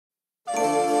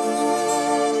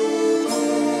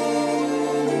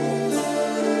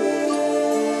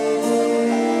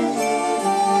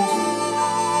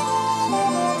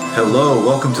Hello,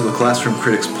 welcome to the Classroom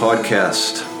Critics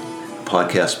Podcast, a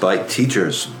podcast by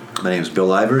teachers. My name is Bill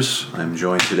Ivers. I'm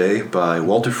joined today by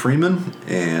Walter Freeman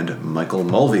and Michael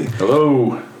Mulvey.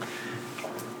 Hello.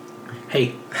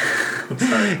 Hey.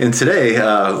 And today,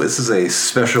 this is a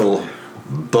special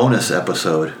bonus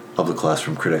episode of the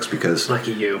Classroom Critics because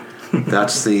Lucky you.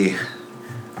 that's the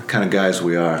kind of guys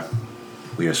we are.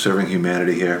 We are serving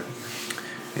humanity here.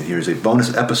 And here's a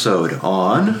bonus episode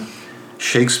on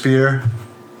Shakespeare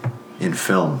in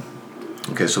film.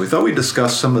 Okay, so we thought we'd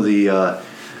discuss some of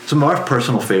our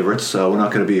personal favorites. We're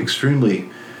not going to be extremely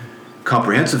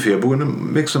comprehensive here, but we're going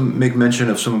to make mention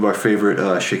of some of our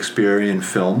favorite Shakespearean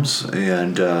films,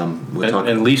 and we'll talk.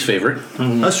 And least favorite.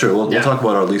 Mm-hmm. That's true. We'll talk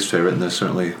about our least favorite, and there's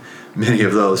certainly many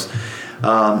of those.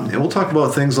 And we'll talk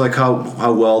about things like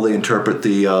how well they interpret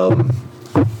the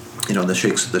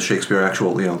Shakespeare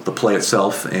actual, the play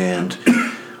itself, and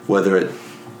whether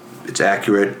it's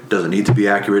accurate, does it need to be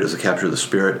accurate, does it capture the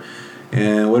spirit,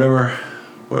 and whatever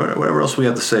else we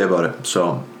have to say about it.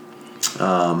 So,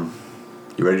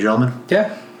 you ready, gentlemen?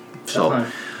 Yeah. So,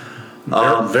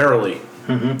 Verily.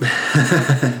 Mm-hmm.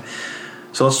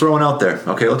 So let's throw one out there.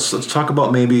 Okay, let's talk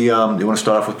about maybe. You want to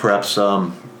start off with perhaps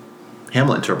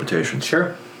Hamlet interpretations?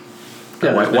 Sure.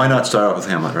 Yeah, Why not start off with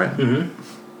Hamlet, right? Mm-hmm.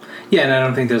 Yeah, and I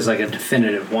don't think there's like a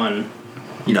definitive one.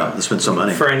 No, there's been so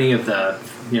many for any of the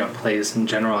plays in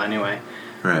general, anyway.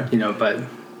 Right. But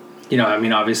I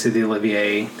mean, obviously the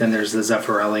Olivier, then there's the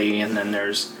Zeffirelli, and then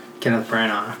there's Kenneth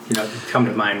Branagh. Come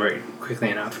to mind right quickly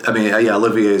enough. I mean, yeah,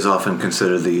 Olivier is often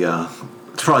considered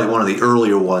it's probably one of the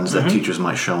earlier ones that Mm-hmm. teachers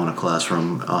might show in a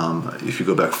classroom. If you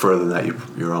go back further than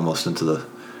that, you're almost into the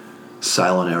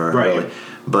silent era, right. really.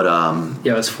 But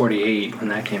it was 48 when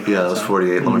that came out. Yeah, it was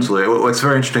 48. Mm-hmm. Lawrence Olivier. What's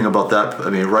very interesting about that, I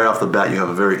mean, right off the bat, you have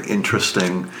a very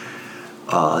interesting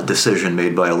decision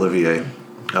made by Olivier,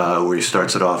 where he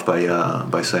starts it off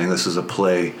by saying this is a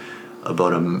play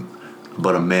about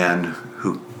a man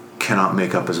who cannot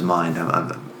make up his mind.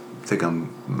 I think I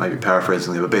might be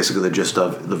paraphrasing it, but basically the gist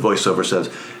of the voiceover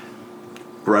says,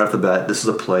 right off the bat, this is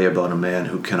a play about a man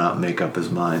who cannot make up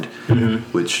his mind, mm-hmm.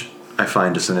 which I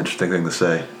find just an interesting thing to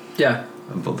say. Yeah.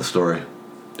 About the story.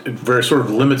 It very sort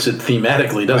of limits it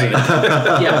thematically, doesn't it?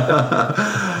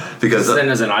 Yeah. Because then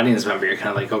as an audience member, you're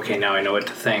kind of like, okay, now I know what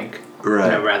to think.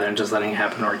 Right. Rather than just letting it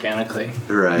happen organically.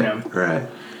 Right. Right.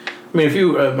 I mean, if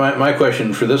you, my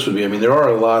question for this would be, I mean, there are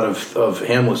a lot of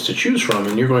Hamlets to choose from,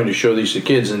 and you're going to show these to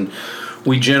kids, and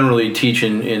we generally teach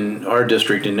in our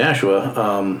district in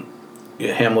Nashua,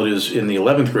 Hamlet is in the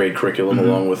 11th grade curriculum, mm-hmm.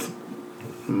 along with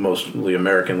mostly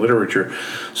American literature.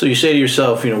 So you say to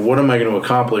yourself, what am I going to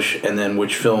accomplish, and then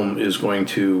which film is going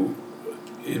to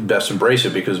best embrace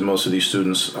it, because most of these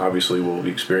students obviously will be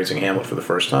experiencing Hamlet for the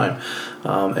first time.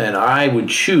 And I would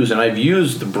choose, and I've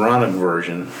used the Branagh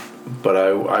version, but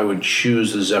I would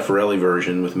choose the Zeffirelli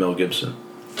version with Mel Gibson.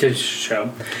 Good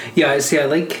show. Yeah, see, I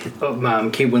like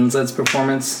Kate Winslet's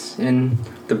performance in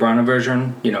the Branagh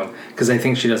version, because I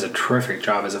think she does a terrific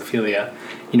job as Ophelia.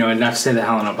 And not to say that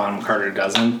Helena Bonham Carter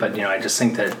doesn't, but, I just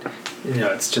think that,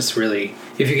 it's just really,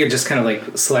 if you could just kind of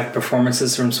like select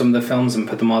performances from some of the films and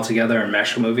put them all together and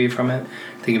mesh a movie from it,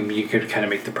 I think you could kind of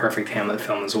make the perfect Hamlet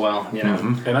film as well,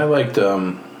 Mm-hmm. And I liked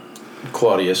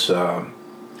Claudius, the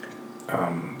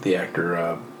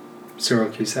actor. Cyril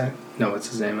Cusack? No, what's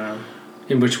his name?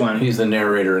 In which one? He's the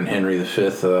narrator in Henry V,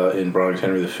 in Branagh's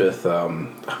Henry V.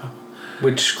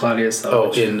 Which Claudius,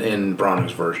 though? In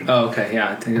Branagh's version. Oh, okay, yeah.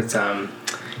 I think it's,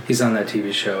 he's on that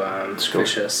TV show,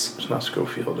 Vicious. It's not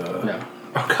Schofield. No.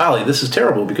 Oh, golly, this is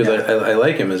terrible, because I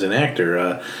like him as an actor.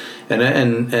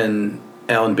 And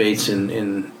Alan Bates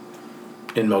in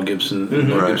Mel Gibson, mm-hmm.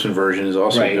 Mel Gibson version is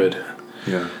also good.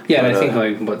 Yeah. Yeah, and I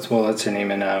think, what's her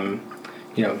name? And,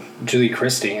 Julie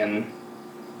Christie and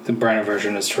the Branagh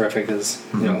version is terrific as,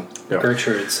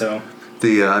 Gertrude, so...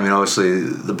 obviously,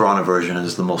 the Branagh version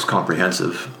is the most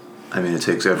comprehensive. I mean, it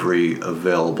takes every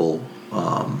available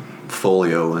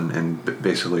folio and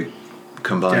basically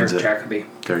combines Derek it. Jacobi.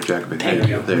 Derek Jacobi. There you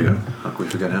go. There you go. How can we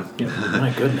forget him? Yeah.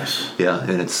 My goodness. Yeah,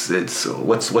 and it's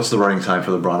what's the running time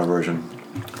for the Branagh version?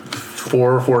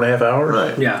 4.5 hours.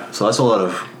 Right. Yeah. So that's a lot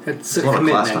of. It's a lot of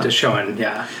class commitment time. to showing,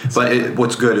 yeah. But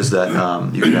what's good is that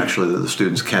you can actually, the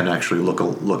students can actually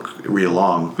read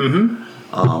along.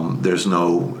 Mm-hmm. There's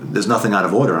nothing out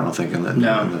of order, I don't think, in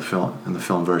the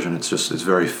film version. It's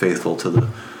very faithful to the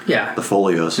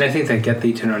folios. And I think that Get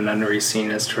Thee to Know Nunnery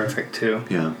scene is terrific too.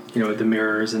 Yeah. With the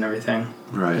mirrors and everything.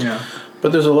 Right. Yeah.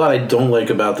 But there's a lot I don't like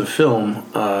about the film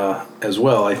as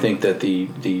well. I think that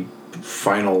the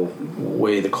final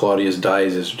way that Claudius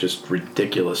dies is just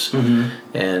ridiculous.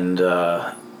 Mm-hmm. And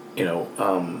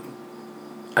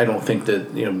I don't think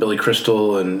that Billy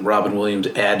Crystal and Robin Williams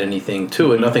add anything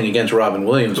to it. Nothing against Robin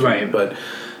Williams, Right. but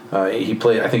he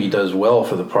played. I think he does well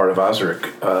for the part of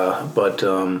Osric. But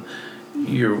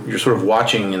you're sort of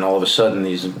watching, and all of a sudden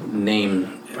these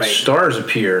name Right. stars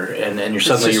appear, and you're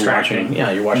suddenly distracting.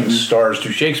 you're watching stars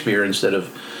through Shakespeare instead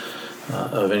of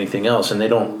anything else, and they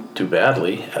don't do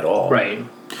badly at all. Right.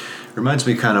 Reminds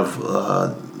me kind of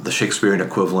the Shakespearean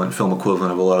film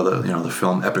equivalent of a lot of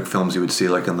the epic films you would see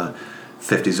like in the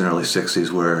 50s and early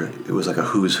 60s, where it was like a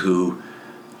who's who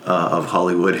of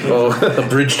Hollywood. Oh, A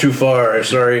Bridge Too Far,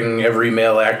 starring every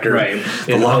male actor. Right.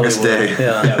 The Longest Hollywood. Day.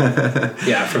 Yeah.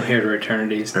 Yeah, From Here to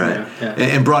Eternity. Right. Yeah.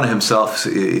 And Brana himself,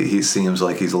 he seems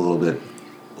like he's a little bit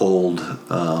old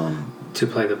To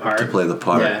play the part.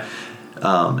 Yeah.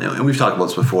 Yeah. And we've talked about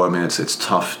this before. I mean, it's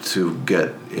tough to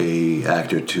get a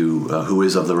actor who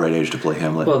is of the right age to play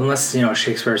Hamlet. Well, unless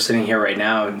Shakespeare is sitting here right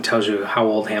now and tells you how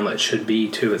old Hamlet should be,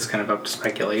 too, it's kind of up to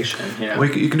speculation. Well,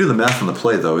 you can do the math on the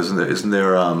play, though, isn't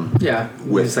there? Yeah,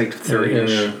 he's like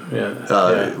 30-ish.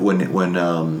 Yeah. When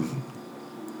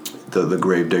the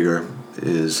gravedigger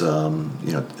is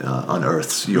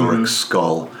unearths Yorick's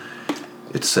skull,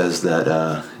 it says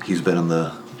that he's been in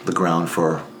the ground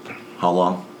for how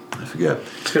long? I forget.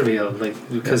 It's going to be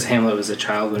because Hamlet was a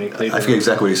child when he played. I forget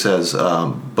exactly what he says,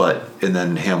 and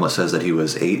then Hamlet says that he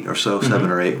was 8 or so,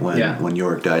 7 or 8 when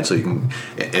Yorick died. So you can,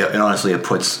 and honestly, it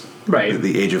puts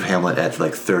the age of Hamlet at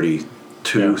like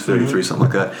 32, 33, something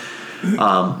like that.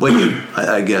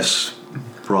 I guess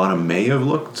Brana may have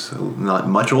looked not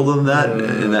much older than that.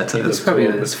 In that He was probably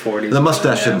in his 40s. The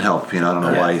mustache didn't help. I don't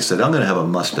know why he said, "I'm going to have a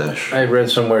mustache." I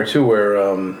read somewhere too where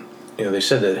they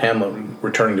said that Hamlet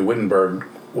returning to Wittenberg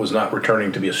was not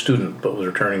returning to be a student, but was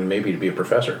returning maybe to be a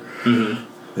professor. Mm-hmm.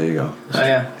 There you go. Oh,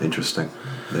 yeah. Interesting.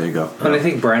 There you go. And I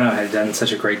think Branagh had done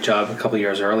such a great job a couple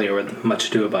years earlier with Much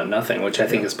Ado About Nothing, which I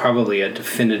think is probably a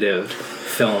definitive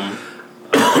film.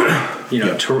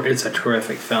 It's a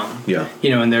terrific film. Yeah.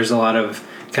 And there's a lot of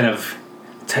kind of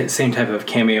same type of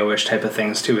cameo-ish type of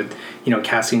things too, with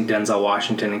casting Denzel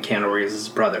Washington and Keanu Reeves as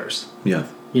brothers. Yeah.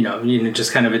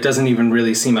 Just kind of, it doesn't even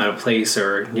really seem out of place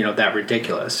or that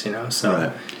ridiculous. So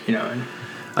right.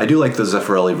 I do like the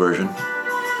Zeffirelli version.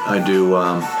 I do.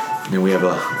 We have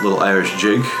a little Irish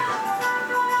jig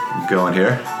going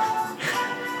here.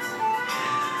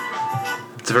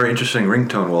 It's a very interesting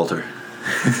ringtone, Walter.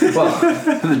 Well,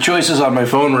 the choices on my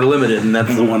phone were limited, and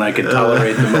that's the one I could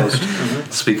tolerate the most.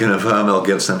 Speaking of Mel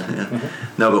Gibson,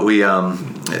 no, but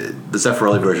the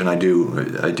Zeffirelli version I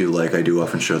do like. I do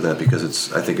often show that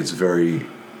because I think it's very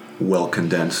well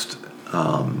condensed.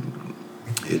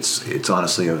 It's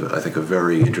honestly I think a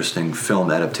very interesting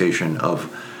film adaptation of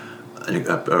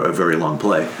a very long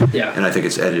play. Yeah, and I think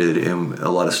it's edited, and a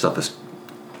lot of stuff is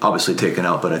obviously taken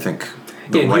out, but I think.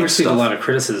 He received a lot of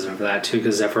criticism for that too,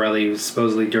 because Zeffirelli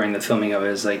supposedly during the filming of it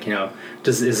is like,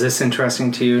 is this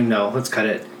interesting to you? No, let's cut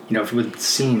it. With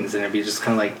scenes, and it'd be just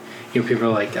kind of like, people are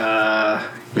like,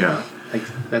 like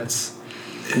that's,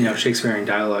 Shakespearean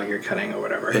dialogue you're cutting or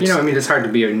whatever. It's hard to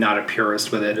be not a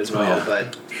purist with it as well,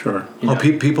 but sure.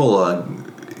 People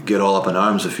get all up in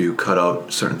arms if you cut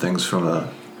out certain things from a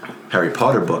Harry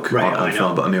Potter book on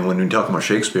film, but when you're talking about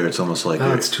Shakespeare, it's almost like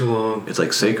it's too long. It's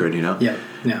like sacred,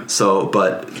 Yeah. So,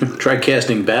 but try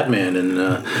casting Batman and.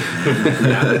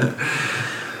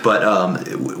 But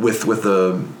with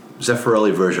the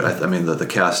Zeffirelli version, the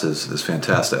cast is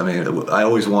fantastic. I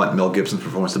always want Mel Gibson's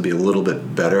performance to be a little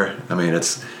bit better.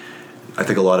 I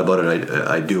think a lot about it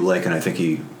I do like, and I think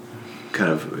he kind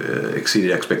of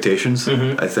exceeded expectations.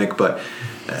 I think, but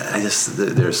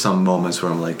there's some moments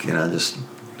where I'm like,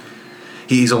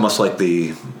 he's almost like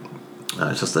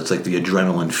that's like the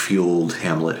adrenaline fueled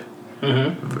Hamlet.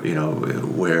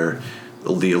 Where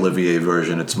the Olivier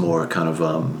version, it's more kind of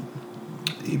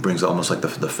he brings almost like the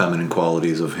feminine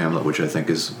qualities of Hamlet, which I think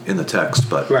is in the text,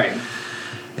 but right.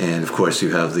 And of course,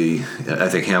 you have the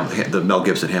Mel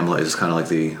Gibson Hamlet is kind of like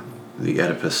the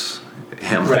Oedipus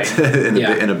Hamlet,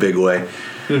 right. in a big way.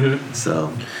 Mm-hmm.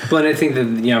 So, but I think that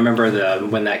I remember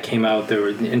when that came out, there were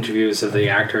interviews of the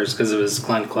actors because it was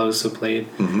Glenn Close who played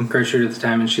Gertrude at the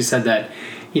time, and she said that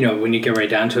when you get right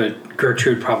down to it,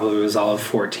 Gertrude probably was all of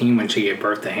 14 when she gave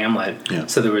birth to Hamlet. Yeah.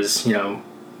 So there was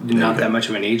not that much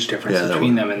of an age difference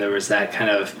between them, and there was that kind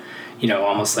of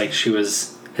almost like she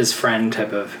was his friend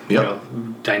type of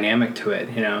dynamic to it.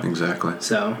 Exactly.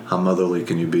 So how motherly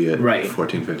can you be at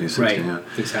 14, 15, 16? Right. Yeah.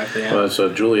 Exactly. Yeah. Well,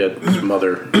 so Juliet's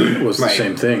mother was the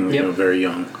same thing. Very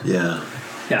young. Yeah.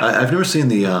 Yeah. I've never seen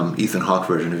the Ethan Hawke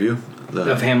version. Have you?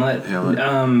 of Hamlet.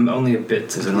 Only a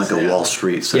bit. Is it like a Wall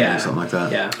Street setting or something like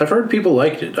that? Yeah. I've heard people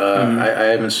liked it. I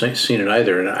haven't seen it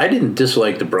either, and I didn't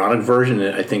dislike the Branagh version.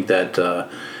 I think that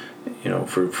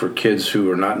for kids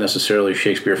who are not necessarily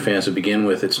Shakespeare fans to begin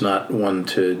with, it's not one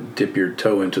to dip your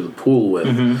toe into the pool with.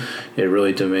 It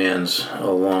really demands a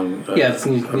long you got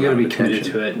to be committed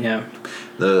to it. Yeah.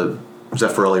 The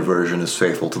Zeffirelli version is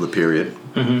faithful to the period.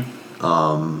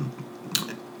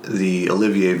 The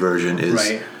Olivier version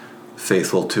is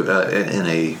faithful to in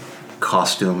a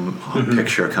costume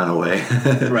picture kind of way,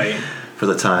 right? For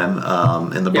the time.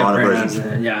 In the Branagh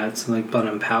version, it's like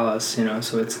Buckingham Palace,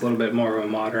 so it's a little bit more of a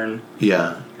modern.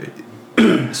 Yeah.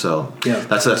 So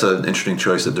that's an interesting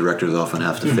choice that directors often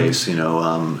have to face. Do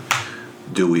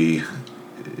we,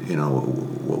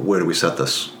 where do we set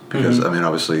this? Because I mean,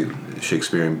 obviously,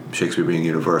 Shakespeare being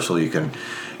universal, you can,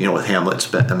 with Hamlet,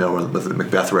 with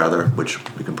Macbeth rather, which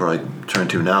we can probably turn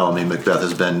to now. I mean, Macbeth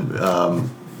has been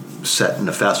set in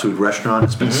a fast food restaurant.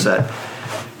 It's been set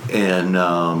in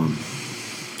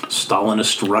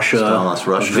Stalinist Russia,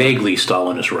 vaguely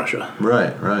Stalinist Russia.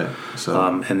 Right.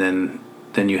 So and then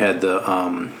you had the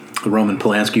Roman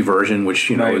Polanski version,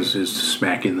 which is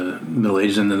smack in the Middle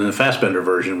Ages, and then the Fassbender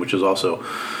version, which is also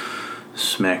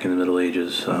smack in the Middle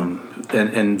Ages,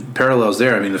 and parallels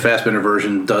there. I mean, the Fassbender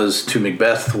version does to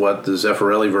Macbeth what the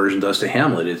Zeffirelli version does to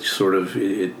Hamlet. It sort of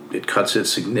it cuts it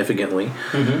significantly,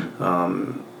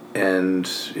 and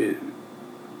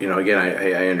again,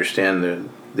 I understand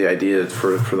the idea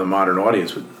for the modern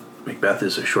audience, but Macbeth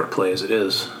is a short play as it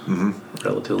is,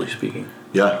 relatively speaking.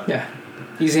 Yeah,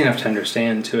 easy enough to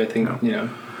understand too. I think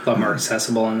a lot more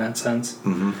accessible in that sense.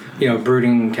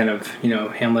 Brooding kind of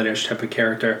Hamlet-ish type of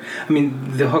character. I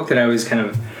mean, the hook that I always kind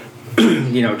of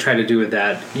try to do with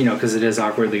that, because it is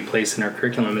awkwardly placed in our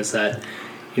curriculum, is that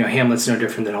Hamlet's no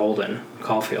different than Holden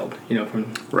Caulfield.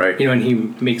 From right. And he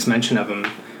makes mention of him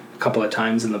a couple of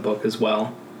times in the book as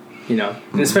well. And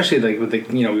especially like with the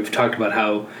we've talked about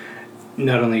how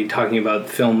not only talking about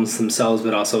films themselves,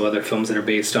 but also other films that are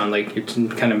based on, like you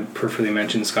kind of peripherally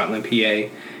mentioned Scotland, PA.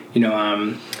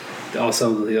 Also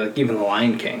like even The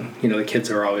Lion King. The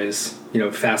kids are always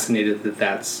fascinated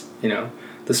that's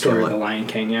the story of The Lion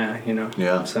King.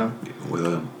 Yeah. So with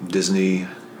a Disney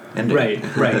ending. Right.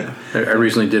 I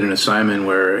recently did an assignment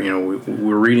where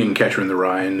we're reading Catcher in the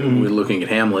Rye and we're looking at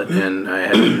Hamlet, and I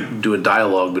had to do a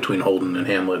dialogue between Holden and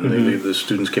Hamlet, and the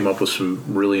students came up with some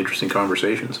really interesting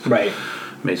conversations. Right.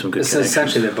 Made some good connections.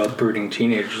 Essentially, they're both brooding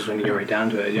teenagers when you get right down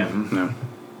to it. Yeah. Yeah.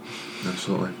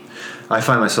 Absolutely. I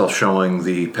find myself showing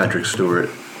the Patrick Stewart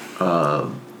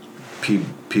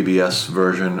PBS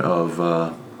version of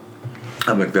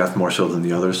Macbeth more so than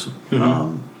the others.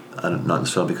 Not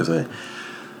necessarily because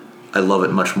I love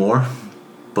it much more,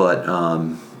 but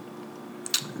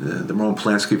the Roman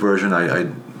Polanski version,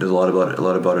 there's a lot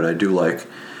about it I do like.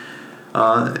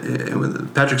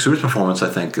 With Patrick Stewart's performance, I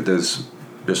think there's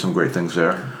some great things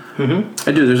there.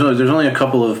 I do. There's only a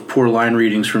couple of poor line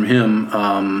readings from him,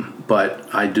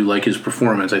 but I do like his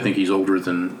performance. I think he's older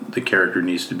than the character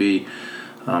needs to be.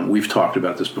 We've talked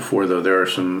about this before, though. There are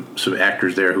some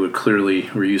actors there who clearly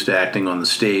were used to acting on the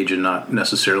stage and not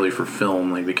necessarily for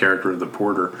film, like the character of the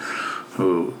porter,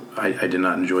 who I did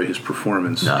not enjoy his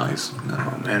performance. And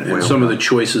some of the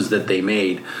choices that they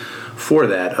made for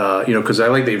that, because I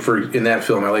like in that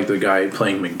film, I like the guy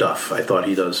playing Macduff. I thought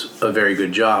he does a very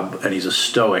good job, and he's a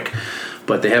stoic.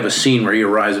 But they have a scene where he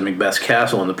arrives at Macbeth's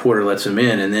castle, and the porter lets him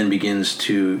in, and then begins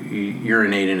to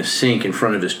urinate in a sink in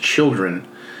front of his children.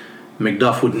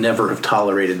 Macduff would never have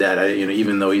tolerated that,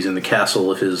 even though he's in the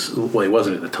castle of his. Well, he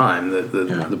wasn't at the time.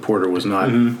 The porter was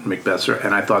not Macbeth's,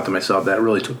 and I thought to myself, that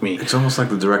really took me. It's almost like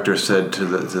the director said to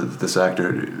this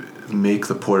actor, "Make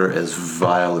the porter as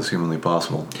vile as humanly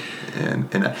possible," and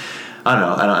I don't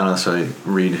know. I don't necessarily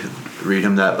read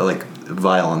him that like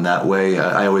vile in that way.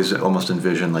 I always almost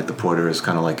envision like the porter as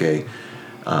kind of like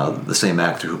the same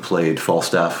actor who played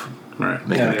Falstaff, right?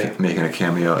 Making a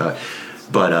cameo.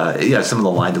 But some of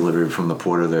the line delivery from the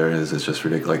porter there is just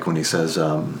ridiculous. Like when he says,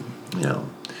 "The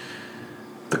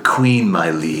Queen,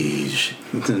 my liege,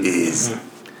 is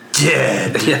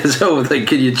dead." Yeah. So, like,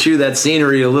 can you chew that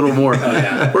scenery a little more?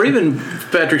 Or even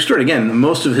Patrick Stewart. Again,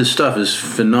 most of his stuff is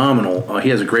phenomenal. He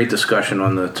has a great discussion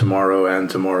on the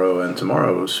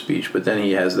tomorrow speech. But then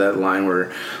he has that line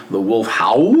where the wolf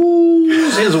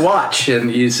howls his watch, and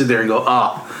you sit there and go,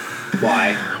 "Oh."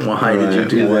 Why did you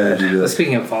do that?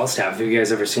 Speaking of Falstaff, have you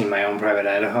guys ever seen My Own Private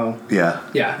Idaho? Yeah.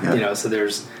 So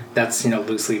that's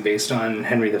loosely based on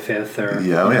Henry V or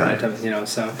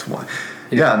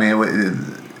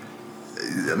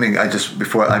I mean, I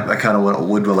kind of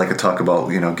would like to talk about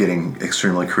getting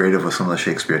extremely creative with some of the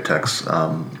Shakespeare texts.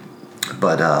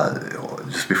 But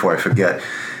just before I forget,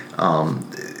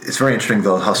 it's very interesting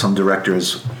though how some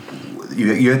directors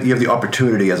you have the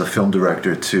opportunity as a film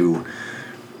director to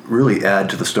really add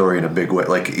to the story in a big way,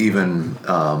 like even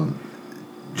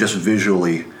just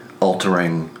visually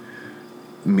altering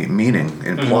meaning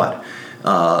and plot.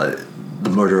 The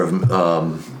murder of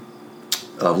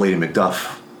Lady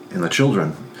Macduff and the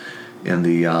children in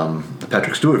the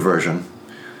Patrick Stewart version,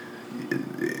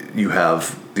 you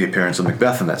have the appearance of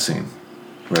Macbeth in that scene,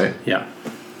 right? Yeah.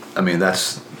 I mean,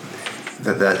 that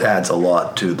adds a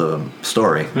lot to the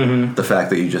story. Mm-hmm. The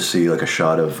fact that you just see like a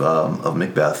shot of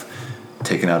Macbeth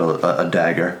taking out a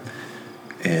dagger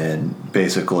and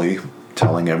basically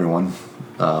telling everyone,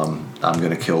 I'm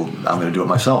going to do it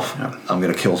myself. Yeah. I'm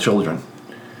going to kill children.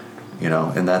 You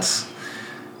know, and that's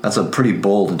a pretty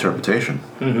bold interpretation.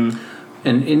 Mm-hmm.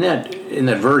 And in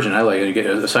that version, I like it.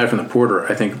 Aside from the porter,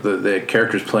 I think the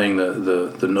characters playing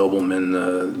the noblemen,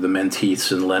 the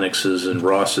Menteiths and Lennoxes and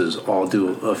Rosses all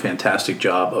do a fantastic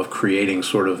job of creating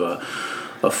sort of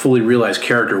a fully realized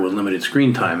character with limited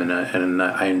screen time, and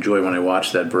I enjoy when I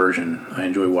watch that version. I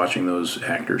enjoy watching those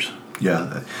actors.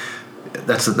 Yeah,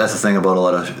 that's the thing about a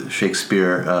lot of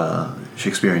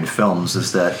Shakespearean films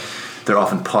is that they're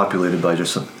often populated by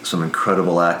just some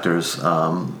incredible actors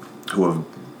who have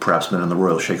perhaps been in the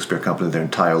Royal Shakespeare Company their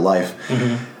entire life.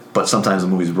 Mm-hmm. But sometimes the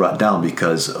movie's brought down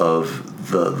because of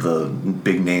the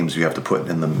big names you have to put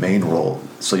in the main role.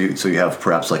 So you have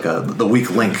perhaps like the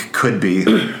weak link could be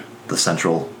the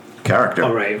central character.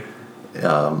 All right.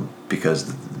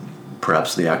 Because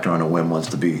perhaps the actor on a whim wants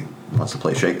to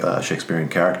play a Shakespearean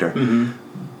character, Mm-hmm.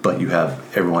 but you have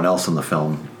everyone else in the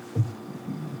film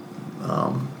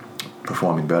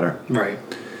performing better. Right.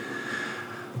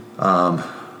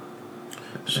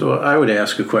 So I would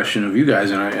ask a question of you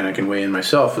guys, and I can weigh in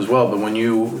myself as well. But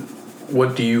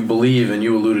what do you believe? And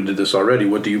you alluded to this already.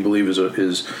 What do you believe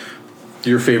is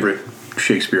your favorite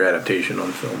Shakespeare adaptation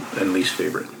on film, and least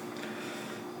favorite?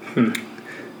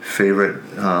 Favorite?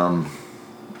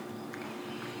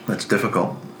 That's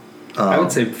difficult. I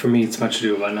would say for me, it's Much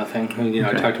Ado About Nothing. You know,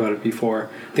 Okay. I talked about it before.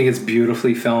 I think it's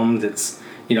beautifully filmed. It's,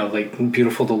 you know, like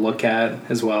beautiful to look at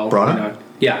as well. Bronner? You know?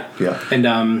 Yeah. Yeah. And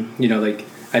you know, like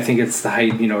I think it's the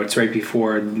height. You know, it's right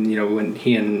before, you know, when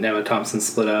he and Emma Thompson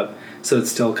split up. So it's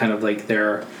still kind of like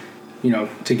their, you know,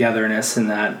 togetherness in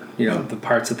that, you know, the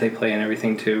parts that they play and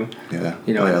everything too. Yeah.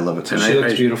 You know, I love it too. And She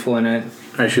looks I- beautiful in it.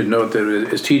 I should note that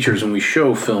as teachers, when we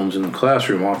show films in the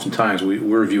classroom, oftentimes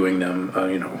we're viewing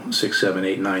them, 6, 7,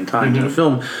 8, 9 times. And a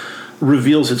film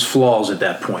reveals its flaws at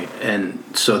that point. And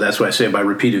so that's why I say by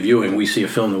repeated viewing, we see a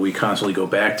film that we constantly go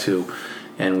back to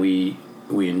and we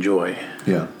enjoy.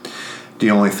 Yeah. The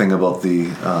only thing about the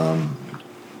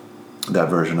that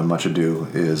version of Much Ado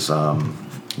is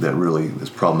that really is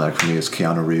problematic for me is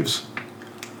Keanu Reeves.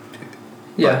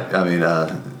 Yeah. But, I mean,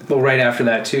 Well, right after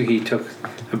that too, he took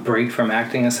a break from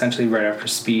acting essentially right after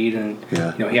Speed, and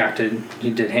Yeah. you know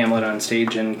he did Hamlet on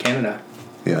stage in Canada.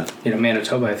 yeah. You know,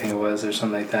 Manitoba, I think it was, or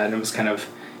something like that. And it was kind of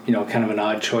an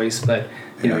odd choice, but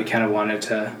you know, Yeah. he kind of wanted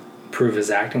to prove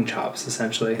his acting chops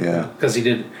essentially. Yeah. Because he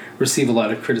did receive a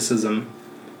lot of criticism,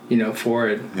 you know, for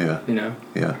it. Yeah. You know,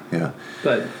 Yeah.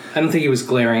 but I don't think he was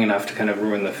glaring enough to kind of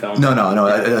ruin the film. No.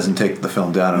 It doesn't take the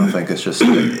film down. I don't think it's just.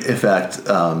 In fact,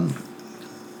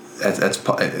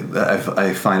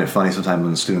 I find it funny sometimes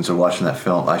when students are watching that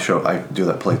film. I do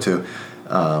that play too,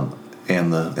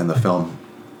 and the film,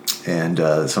 and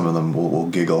some of them will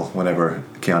giggle whenever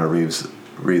Keanu Reeves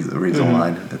reads a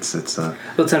line. It's Well,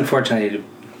 it's unfortunate he did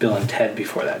Bill and Ted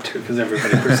before that too, because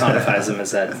everybody personifies him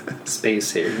as that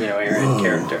space, you know, Aaron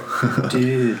character,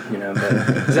 dude. You know, but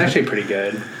it's actually pretty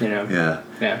good. You know.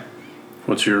 yeah.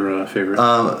 What's your favorite?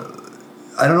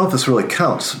 I don't know if this really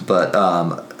counts, but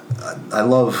I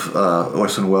love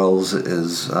Orson Welles'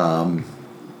 his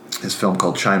film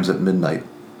called Chimes at Midnight,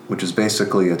 which is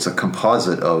basically it's a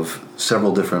composite of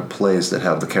several different plays that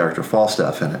have the character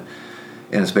Falstaff in it,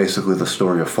 and it's basically the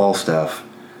story of Falstaff.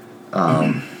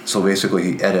 So basically,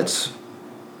 he edits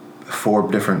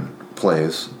 4 different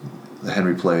plays, the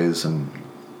Henry plays and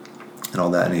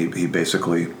all that, and he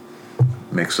basically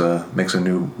makes a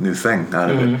new thing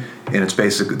out of it. And it's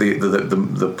basically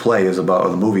the play is about, or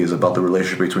the movie is about the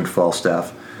relationship between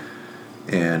Falstaff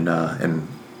and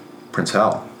Prince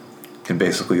Hal, and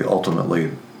basically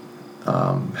ultimately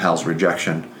Hal's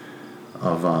rejection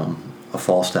of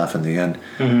Falstaff in the end.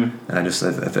 And I just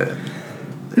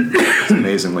it's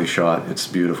amazingly shot. It's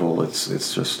beautiful. It's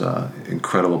just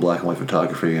incredible black and white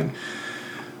photography, and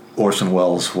Orson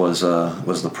Welles was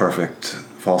the perfect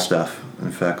Falstaff.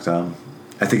 In fact,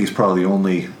 I think he's probably the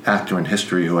only actor in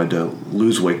history who had to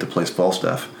lose weight to play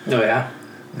Falstaff. Oh yeah.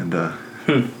 And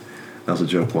That was a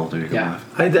joke, Walter. You can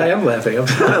laugh. I am laughing. I'm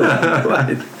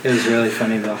smiling. It was really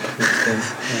funny though. It was good.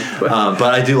 Yeah.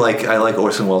 But I like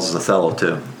Orson Welles' Othello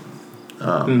too.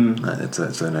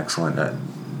 It's an excellent. I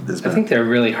think they're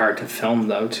really hard to film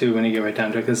though too when you get right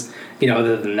down to it, because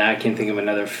other than that, I can't think of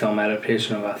another film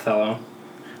adaptation of Othello.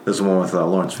 There's the one with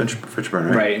Lawrence Fishburne,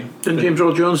 right? Right. Didn't James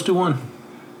Earl Jones do one?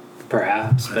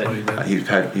 Perhaps, but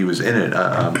He was in it.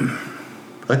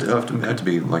 It had to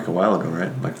be like a while ago,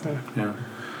 right? Yeah.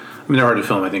 I mean, they're hard to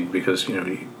film, I think, because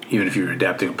even if you're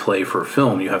adapting a play for a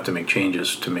film, you have to make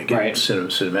changes to make it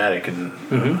cinematic, and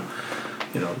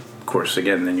of course,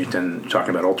 again, then you're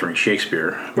talking about altering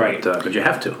Shakespeare, right? But you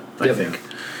have to, I think.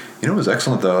 It was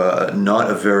excellent though. Not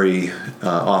a very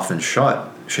often shot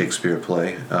Shakespeare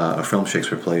play, a film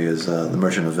Shakespeare play, is The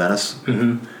Merchant of Venice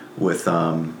with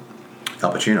Al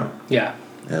Pacino. Yeah.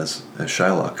 As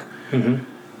Shylock.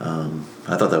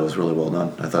 I thought that was really well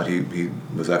done. I thought he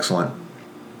was excellent.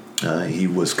 He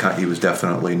was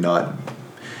definitely not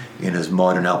in his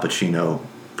modern Al Pacino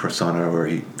persona, where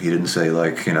he didn't say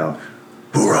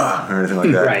hoorah or anything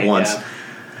like that once.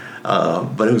 Yeah.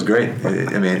 But it was great.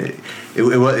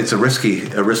 It's a risk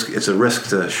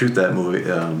to shoot that movie,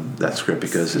 that script,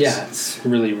 because it's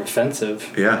really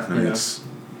offensive. Yeah,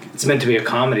 it's meant to be a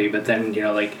comedy, but then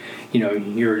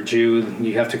you're a Jew,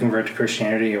 you have to convert to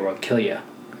Christianity or we'll kill you.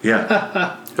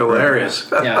 Yeah. Hilarious.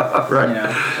 Yeah. Right.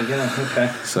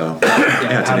 Okay. So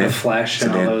How the Flesh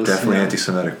and all those. Definitely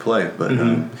anti-Semitic play, but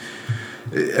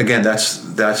again, that's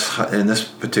in this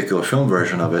particular film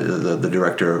version of it, the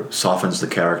director softens the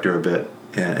character a bit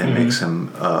and makes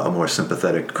him a more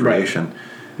sympathetic creation. Right.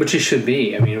 Which he should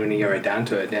be. I mean, when you get right down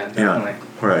to it, definitely.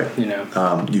 Yeah,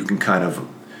 right. You can kind of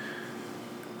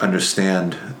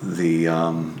understand the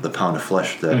pound of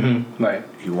flesh that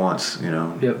he wants,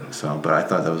 Yep. So, but I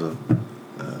thought that was a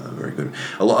very good.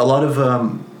 A lot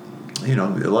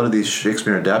of these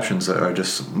Shakespeare adaptations are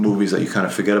just movies that you kind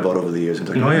of forget about over the years. It's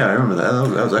like, oh yeah, I remember that. That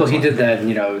was excellent. Well, he did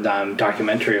that,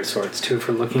 documentary of sorts too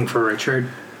for Looking for Richard.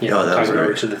 That was great.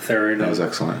 Richard III. That was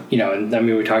excellent. And I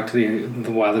mean, we talked a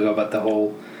while ago about the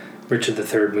whole Richard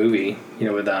III movie,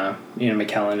 with Ian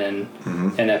McKellen and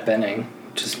Annette Bening,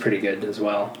 which is pretty good as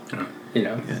well.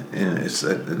 Yeah. And it's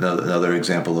another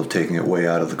example of taking it way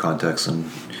out of the context and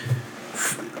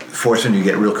forcing you to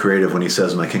get real creative. When he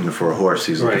says "My kingdom for a horse,"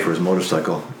 he's looking for his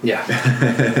motorcycle. Yeah.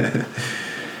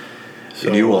 So,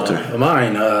 and you, Walter?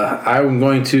 Mine. I'm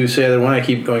going to say that one I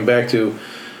keep going back to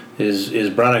is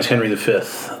Branag's Henry V.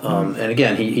 And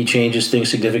again, he changes things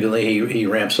significantly. He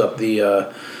ramps up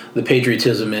the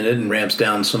patriotism in it and ramps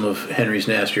down some of Henry's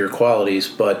nastier qualities.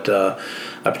 But I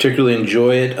particularly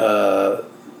enjoy it,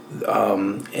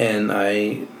 and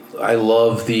I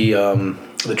love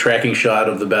the tracking shot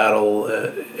of the battle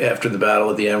after the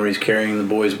battle at the Emery's, carrying the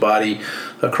boy's body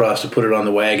across to put it on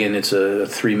the wagon. It's a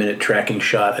 3-minute tracking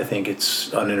shot. I think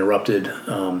it's uninterrupted,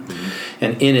 and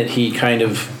in it he kind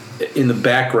of, in the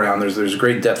background, there's a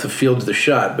great depth of field to the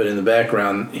shot, but in the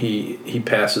background he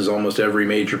passes almost every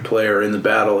major player in the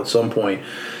battle at some point,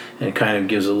 and it kind of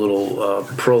gives a little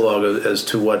prologue as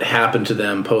to what happened to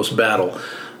them post battle.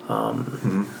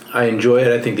 I enjoy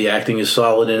it. I think the acting is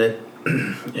solid in it.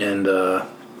 And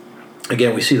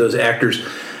again, we see those actors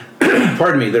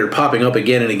pardon me, that are popping up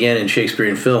again and again in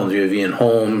Shakespearean films. You have Ian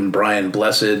Holm, Brian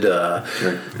Blessed, you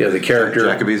have the character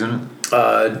Jacoby's in it.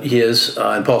 He is,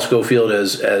 and Paul Scofield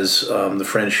as the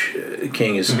French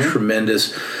king is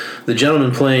tremendous. The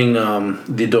gentleman playing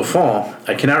the Dauphin,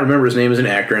 I cannot remember his name as an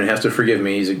actor, and has to forgive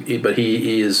me. But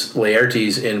he is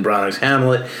Laertes in Branag's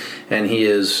Hamlet, and he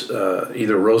is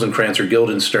either Rosencrantz or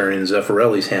Guildenstern in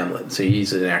Zeffirelli's Hamlet. So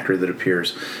he's an actor that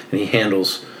appears, and he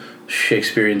handles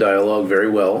Shakespearean dialogue very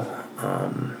well.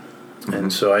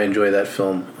 And so I enjoy that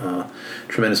film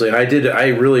tremendously. And I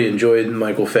really enjoyed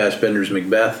Michael Fassbender's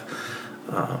Macbeth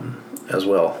as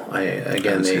well.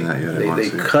 They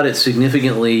cut it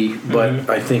significantly, but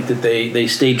I think that they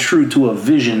stayed true to a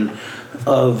vision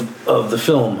of the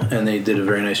film, and they did a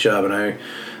very nice job. And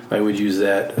I would use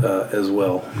that as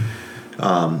well.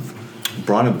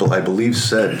 Branagh, I believe,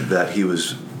 said that he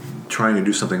was trying to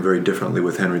do something very differently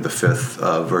with Henry V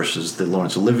versus the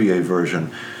Laurence Olivier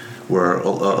version, where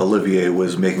Olivier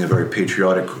was making a very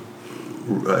patriotic.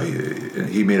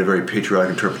 He made a very patriotic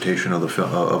interpretation of the film,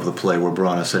 of the play, where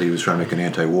Branagh said he was trying to make an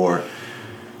anti-war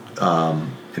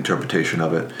interpretation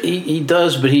of it. He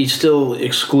does, but he still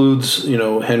excludes,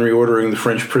 Henry ordering the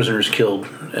French prisoners killed,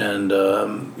 and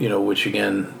which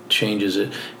again changes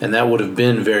it. And that would have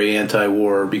been very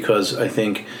anti-war, because I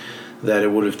think that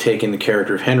it would have taken the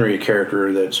character of Henry, a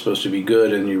character that's supposed to be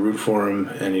good and you root for him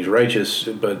and he's righteous,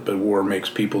 but war makes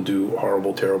people do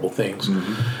horrible, terrible things.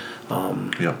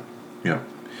 Yeah.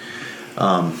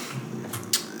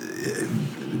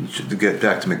 To get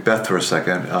back to Macbeth for a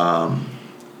second,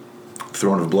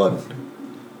 Throne of Blood,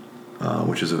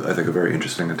 which is, I think, a very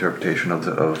interesting interpretation of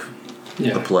the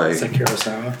play. It's like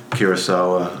Kurosawa.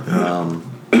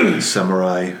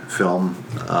 Samurai film.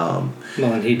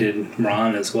 Well, and he did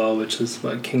Ran as well, which is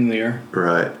what, King Lear.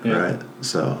 Right.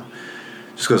 So,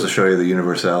 just goes to show you the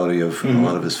universality of a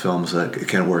lot of his films, that it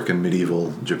can work in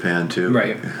medieval Japan too.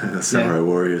 Right. Samurai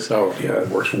warriors. Oh yeah, it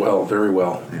works well, very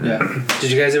well. Yeah.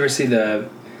 Did you guys ever see the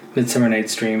Midsummer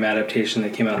Night's Dream adaptation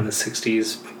that came out in the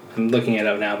 60s? I'm looking it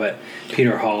up now, but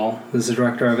Peter Hall was the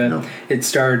director of it. No. It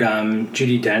starred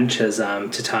Judi Dench as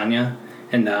Titania,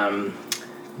 and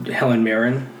Helen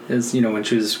Mirren is, when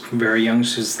she was very young.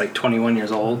 She was like 21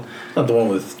 years old. Not the one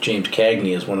with James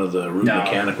Cagney as one of the root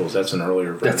mechanicals. That's an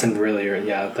earlier version. That's an earlier,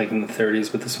 like in the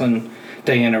 30s. But this one,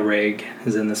 Diana Rigg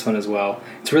is in this one as well.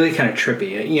 It's really kind of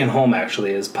trippy. Ian Holm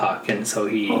actually is Puck, and so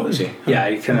he... Oh, is he? Yeah,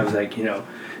 he kind of like,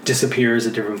 disappears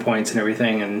at different points and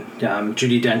everything, and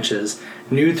Judi Dench is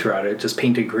nude throughout it, just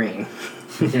painted green.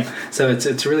 So it's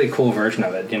a really cool version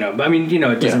of it. But I mean,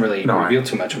 it doesn't really reveal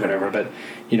too much or whatever, but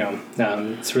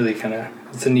it's really kind of,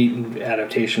 it's a neat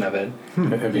adaptation of it.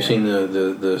 Have you seen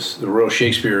the Royal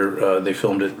Shakespeare? They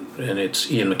filmed it, and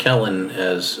it's Ian McKellen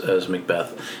as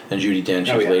Macbeth and Judi Dench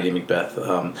as Lady Macbeth.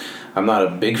 I'm not a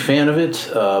big fan of it,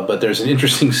 but there's an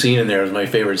interesting scene in there. My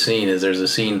favorite scene is there's a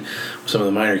scene with some of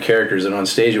the minor characters, and on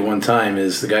stage at one time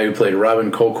is the guy who played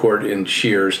Robin Colcourt in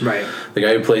Cheers, right? The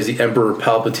guy who plays the Emperor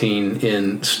Palpatine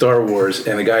in Star Wars,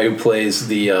 and the guy who plays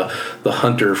the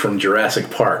hunter from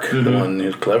Jurassic Park, the one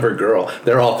who's clever girl.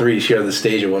 They're all three share the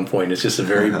stage at one point. It's just a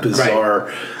very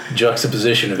bizarre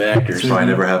juxtaposition of actors. Probably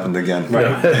never happened again.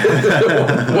 Right.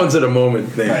 Once at a moment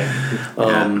thing. Right.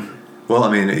 Well,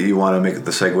 I mean, you want to make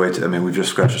the segue to, we've just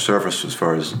scratched the surface as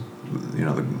far as,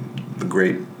 the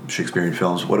great Shakespearean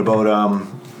films. What about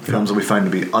films that we find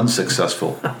to be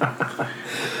unsuccessful?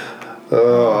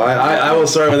 I will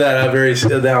start with that.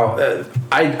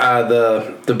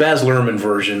 The Baz Luhrmann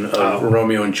version of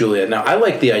Romeo and Juliet. Now, I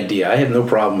like the idea. I have no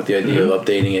problem with the idea of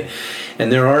updating it.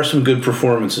 And there are some good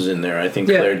performances in there. I think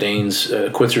Claire Danes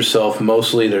quits herself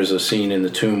mostly. There's a scene in The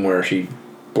Tomb where she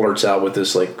blurts out with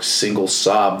this single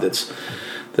sob that's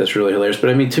really hilarious.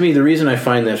 But I mean, to me, the reason I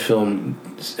find that film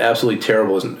absolutely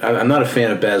terrible is I'm not a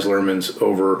fan of Baz Luhrmann's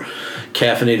over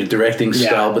caffeinated directing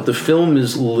style, but the film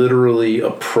is literally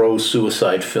a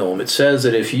pro-suicide film. It says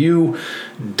that if you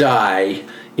die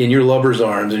in your lover's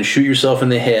arms and shoot yourself in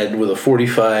the head with a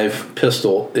 .45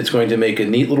 pistol, it's going to make a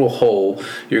neat little hole.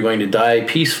 You're going to die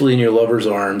peacefully in your lover's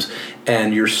arms,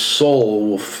 and your soul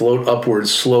will float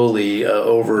upwards slowly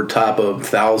over top of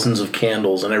thousands of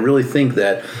candles. And I really think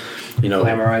that,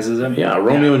 glamorizes it. Yeah,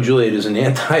 Romeo and Juliet is an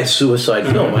anti-suicide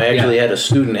film. I actually had a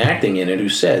student acting in it who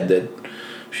said that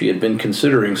she had been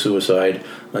considering suicide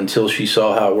until she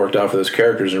saw how it worked out for those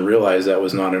characters and realized that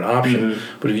was not an option.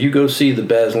 But if you go see the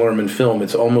Baz Luhrmann film,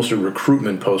 it's almost a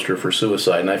recruitment poster for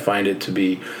suicide, and I find it to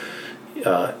be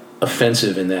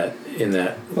offensive in that.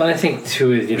 Well, I think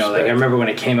too, I remember when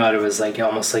it came out, it was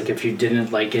almost like if you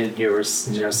didn't like it, you were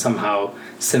somehow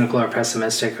cynical or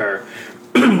pessimistic or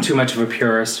too much of a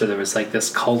purist, or there was this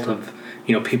cult of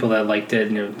people that liked it,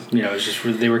 and it was just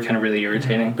they were kind of really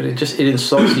irritating. But it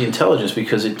insults the intelligence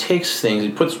because it takes things,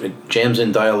 it jams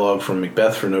in dialogue from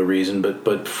Macbeth for no reason. But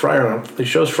it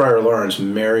shows Friar Lawrence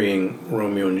marrying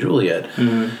Romeo and Juliet,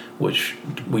 which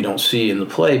we don't see in the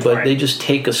play. But they just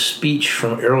take a speech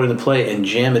from early in the play and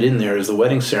jam it in there as the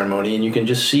wedding ceremony, and you can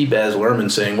just see Baz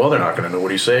Luhrmann saying, "Well, they're not going to know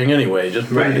what he's saying anyway. Just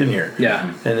put it in here."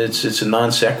 Yeah, and it's a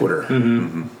non sequitur.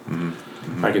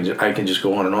 I can just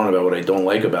go on and on about what I don't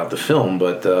like about the film,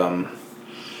 but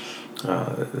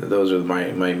those are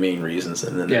my main reasons,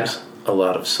 and then there's a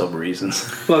lot of sub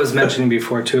reasons. Well, I was mentioning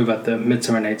before too about the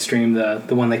Midsummer Night's Dream,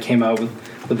 the one that came out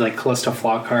with Callista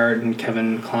Flockhart and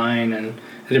Kevin Kline, and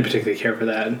I didn't particularly care for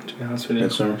that, to be honest with you.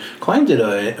 Kline did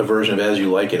a version of As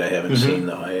You Like It. I haven't seen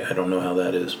though. I don't know how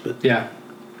that is, but I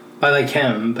like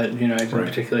him, but I didn't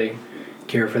particularly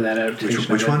care for that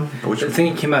adaptation. Which one? I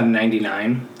think it came out in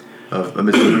 '99. Of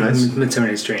Midsummer Night's? Midsummer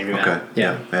Night's Dream, Okay.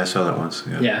 Yeah, I saw that once.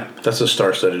 Yeah. That's a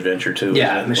star-studded adventure, too.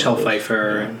 Yeah, Michelle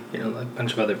Pfeiffer and a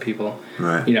bunch of other people.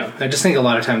 Right. I just think a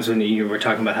lot of times when you were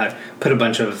talking about how to put a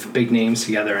bunch of big names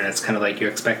together, and it's kind of like you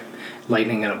expect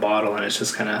lightning in a bottle, and it's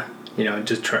just kind of,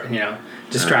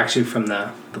 distracts you from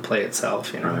the play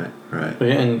itself, Right.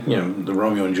 And, the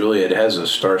Romeo and Juliet has a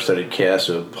star-studded cast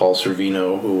of Paul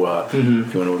Sorvino, who,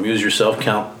 if you want to amuse yourself,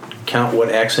 count what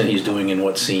accent he's doing in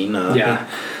what scene.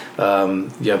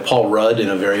 Paul Rudd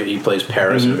he plays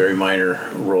Paris in a very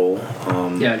minor role.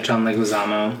 John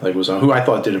Leguizamo, who I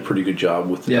thought did a pretty good job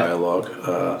with the dialogue.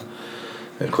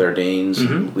 Claire Danes,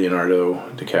 Leonardo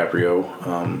DiCaprio,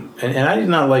 and I did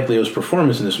not like Leo's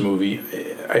performance in this movie.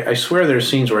 I swear there's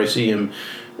scenes where I see him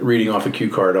reading off a cue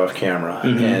card off camera,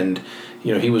 and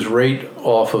he was right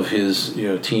off of his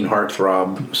teen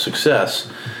heartthrob success,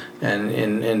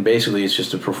 and basically it's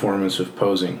just a performance of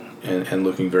posing and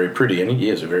looking very pretty, and he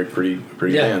is a very pretty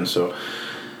man. So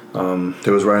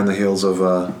it was right on the heels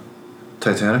of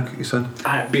Titanic, you said?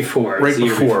 Right before,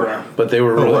 but they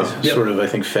were really sort of, I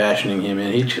think, fashioning him,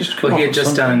 and he just he had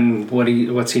just done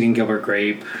What's Eating Gilbert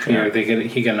Grape.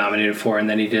 He got nominated for, and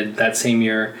then he did that same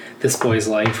year This Boy's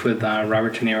Life with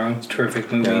Robert De Niro. It's a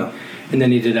terrific movie. Yeah. And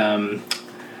then he did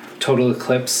Total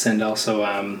Eclipse and also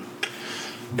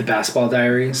The Basketball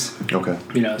Diaries. Okay.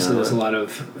 So there's a lot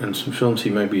of and some films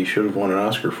he should have won an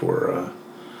Oscar for.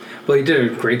 Well, he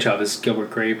did a great job as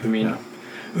Gilbert Grape. I mean.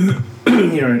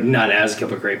 Not as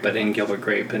Gilbert Grape, but in Gilbert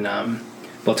Grape, and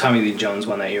Tommy Lee Jones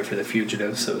won that year for The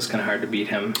Fugitive, so it was kind of hard to beat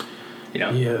him.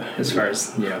 As far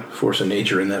as force of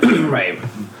nature in that film. Right.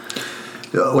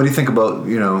 What do you think about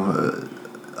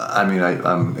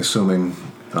I'm assuming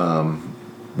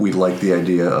we like the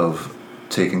idea of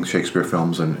taking Shakespeare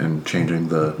films and changing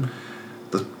the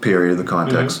period, the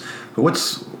context, but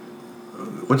is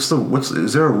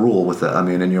there a rule with that? I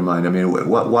mean, in your mind,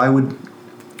 why would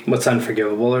What's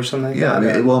Unforgivable or something? Yeah,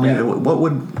 what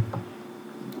would?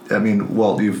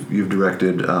 Walt, you've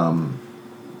directed,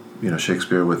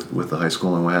 Shakespeare with the high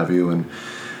school and what have you, and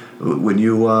when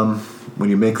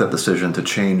you make that decision to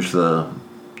change the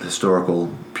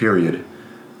historical period,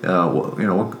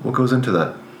 what goes into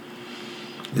that?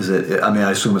 Is it? I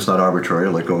assume it's not arbitrary,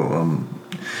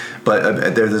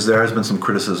 but there has been some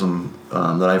criticism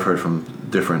that I've heard from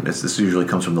different. This usually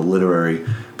comes from the literary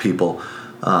people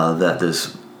that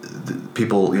there's.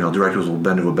 People, directors will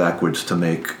bend over backwards to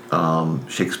make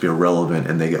Shakespeare relevant,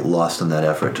 and they get lost in that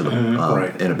effort to the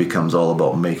and it becomes all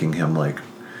about making him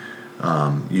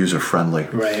user friendly.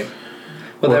 Right.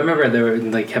 Well, I remember they were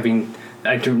having.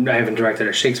 I haven't directed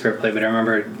a Shakespeare play, but I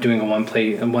remember doing a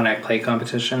one-act play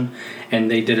competition, and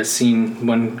they did a scene.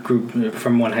 One group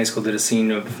from one high school did a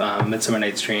scene of Midsummer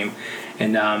Night's Dream,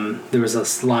 and there was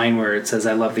this line where it says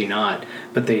 "I love thee not,"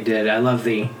 but they did "I love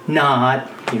thee not,"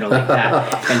 like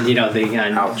that, and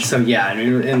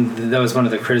and that was one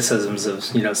of the criticisms of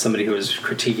somebody who was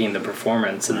critiquing the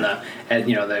performance and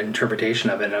the interpretation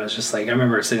of it. And I was just I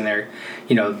remember sitting there,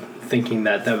 thinking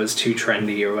that was too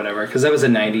trendy or whatever, because that was a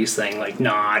 90s thing,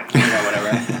 not, whatever,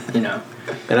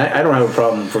 And I don't have a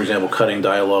problem, for example, cutting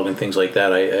dialogue and things like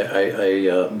that.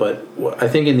 But I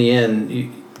think in the end,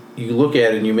 you look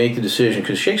at it and you make the decision,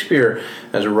 because Shakespeare,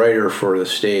 as a writer for the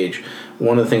stage,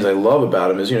 one of the things I love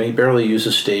about him is, he barely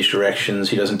uses stage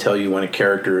directions. He doesn't tell you when a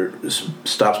character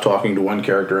stops talking to one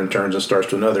character and turns and starts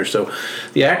to another. So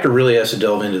the actor really has to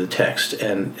delve into the text,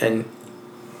 and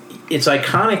it's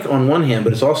iconic on one hand,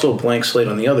 but it's also a blank slate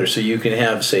on the other. So you can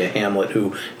have, say, a Hamlet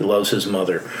who loves his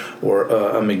mother, or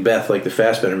a Macbeth like the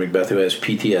Fassbender Macbeth who has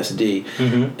PTSD,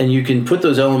 and you can put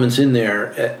those elements in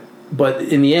there. But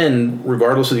in the end,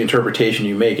 regardless of the interpretation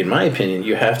you make, in my opinion,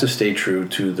 you have to stay true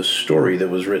to the story that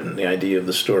was written, the idea of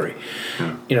the story.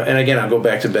 Yeah. And again, I'll go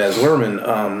back to Baz Luhrmann.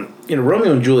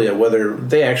 Romeo and Juliet, whether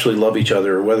they actually love each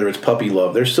other or whether it's puppy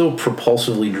love, they're still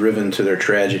propulsively driven to their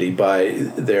tragedy by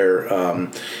their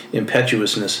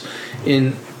impetuousness.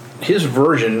 In his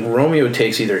version, Romeo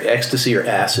takes either ecstasy or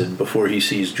acid before he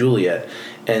sees Juliet,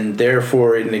 and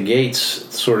therefore it negates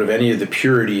sort of any of the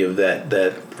purity of that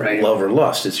love or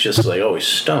lust. It's just he's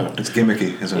stoned. It's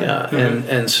gimmicky, isn't it? Yeah,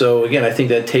 and so again, I think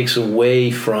that takes away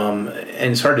from,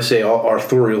 and it's hard to say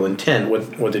authorial intent.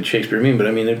 What did Shakespeare mean? But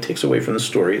it takes away from the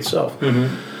story itself.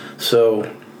 So,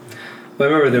 I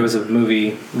remember there was a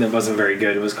movie that wasn't very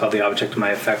good. It was called The Object of My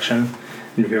Affection.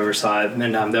 If you ever saw it,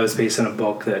 and that was based on a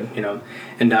book that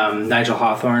and Nigel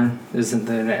Hawthorne is in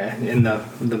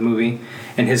the movie,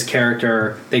 and his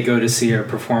character, they go to see a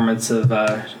performance of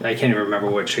I can't even remember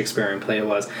what Shakespearean play it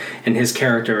was, and his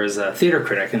character is a theater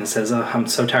critic and says, "Oh, I'm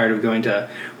so tired of going to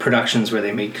productions where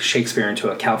they make Shakespeare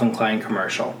into a Calvin Klein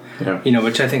commercial." Yeah.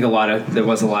 Which I think there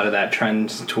was a lot of that trend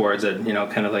towards it.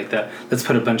 Kind of like let's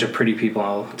put a bunch of pretty people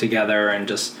all together and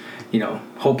just.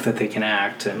 Hope that they can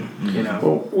act, and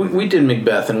Well, we did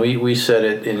Macbeth, and we said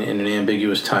it in an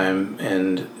ambiguous time,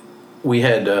 and we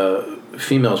had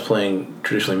females playing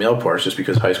traditionally male parts, just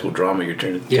because high school drama you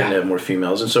tend to have more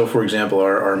females. And so, for example,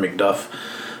 our Macduff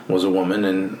was a woman,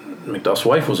 and Macduff's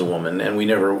wife was a woman, and we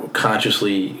never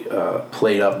consciously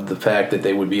played up the fact that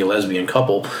they would be a lesbian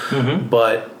couple,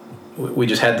 but we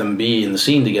just had them be in the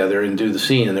scene together and do the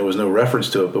scene, and there was no reference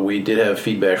to it. But we did have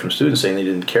feedback from students saying they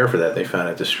didn't care for that; they found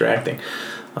it distracting.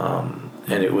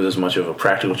 and it was as much of a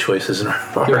practical choice as an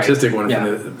artistic one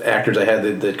from the actors I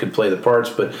had that could play the parts.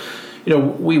 But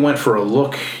we went for a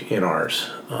look in ours,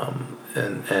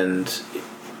 and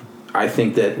I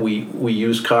think that we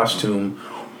use costume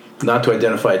not to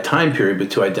identify a time period,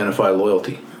 but to identify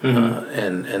loyalty.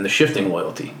 And the shifting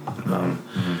loyalty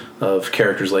of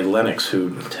characters like Lennox,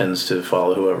 who tends to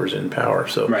follow whoever's in power.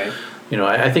 So,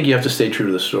 I think you have to stay true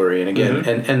to the story. And again,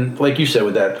 and like you said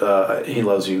with that, He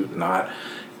Loves You Not,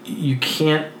 you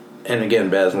can't. And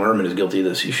again, Baz Luhrmann is guilty of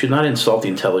this. You should not insult the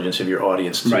intelligence of your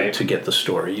audience to get the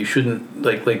story. You shouldn't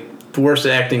like the worst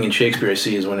acting in Shakespeare I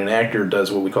see is when an actor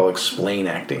does what we call explain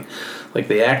acting. Like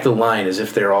they act the line as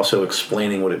if they're also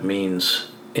explaining what it means,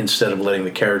 instead of letting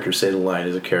the character say the line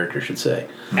as a character should say.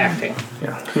 Acting.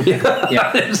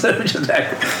 Yeah. Instead of just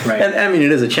acting. Right. And I mean,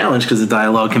 it is a challenge because the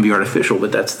dialogue can be artificial,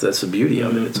 but that's the beauty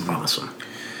of it. It's awesome.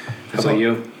 How about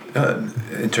you?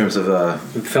 In terms of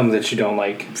film that you don't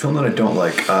like. Film that I don't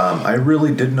like. I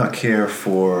really did not care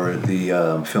for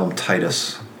the film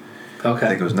Titus. Okay. I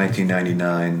think it was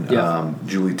 1999. Yeah.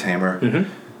 Julie Taymor.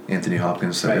 Anthony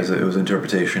Hopkins. Right. It was an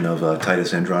interpretation of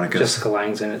Titus Andronicus. Jessica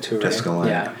Lange's in it too, right? Jessica Lange.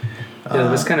 Yeah. It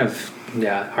was kind of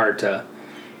hard to,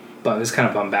 but it was kind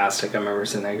of bombastic. I remember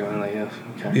sitting there going like,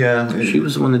 okay. Yeah. She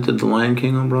was the one that did The Lion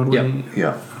King on Broadway? Yep.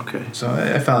 Yeah. Okay. So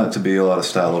I found it to be a lot of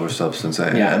style over substance.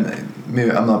 And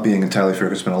maybe I'm not being entirely fair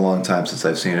because it's been a long time since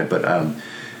I've seen it, but I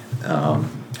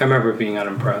remember being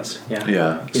unimpressed. Yeah.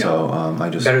 Yeah. So I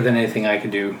just better than anything I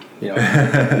could do.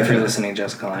 If you're listening,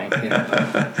 Jessica Lange.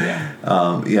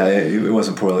 But, it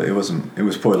wasn't poorly. It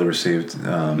was poorly received.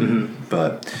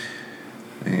 But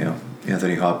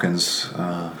Anthony Hopkins.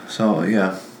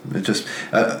 It just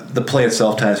the play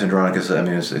itself, Titus Andronicus. I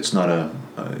mean, it's not a.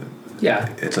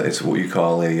 It's what you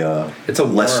call it's a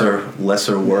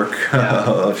lesser work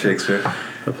of Shakespeare.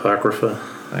 Apocrypha.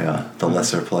 Yeah, the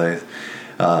lesser play.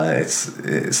 It's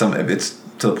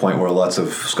to the point where lots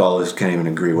of scholars can't even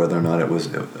agree whether or not it was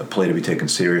a play to be taken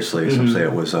seriously. Some say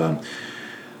it was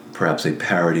perhaps a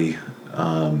parody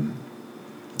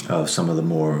of some of the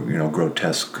more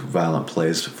grotesque, violent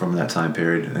plays from that time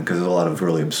period, because there's a lot of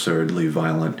really absurdly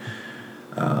violent,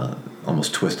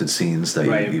 almost twisted scenes that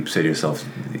you say to yourself.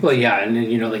 Well, yeah,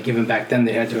 and like even back then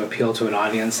they had to appeal to an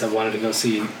audience that wanted to go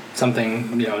see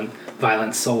something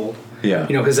violent sold. Yeah.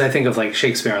 Because I think of like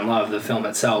Shakespeare in Love, the film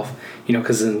itself.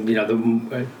 Because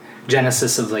the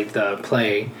genesis of like the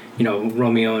play,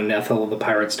 Romeo and Ethel, the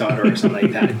pirate's daughter, or something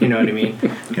like that. You know what I mean?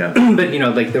 Yeah. But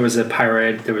like there was a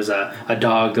pirate, there was a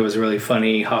dog that was really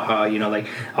funny, haha. Like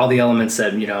all the elements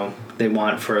that they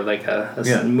want for like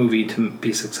a movie to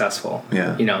be successful.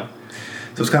 Yeah.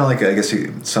 So it's kind of like, I guess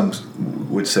some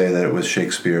would say that it was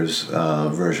Shakespeare's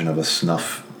version of a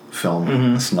snuff film,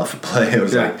 a snuff play. It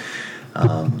was like.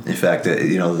 In fact,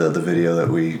 the video that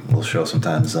we will show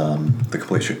sometimes, the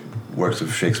complete works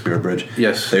of Shakespeare Abridged.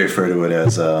 Yes, they refer to it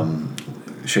as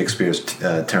Shakespeare's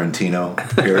Tarantino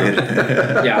period.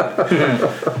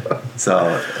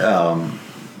 So,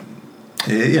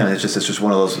 it's just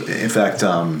one of those. In fact,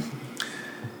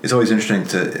 it's always interesting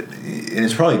and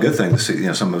it's probably a good thing to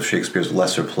see some of Shakespeare's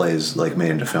lesser plays like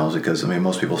made into films, because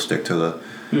most people stick to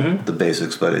the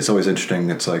basics, but it's always interesting.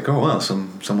 It's like, oh wow,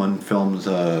 someone filmed.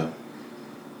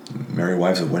 Merry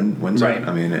Wives of Windsor. Right.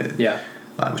 I mean, which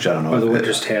I don't know. Or The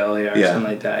Winter's Tale, or something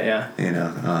like that. Yeah.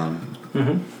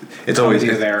 It's always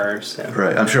of errors. Yeah.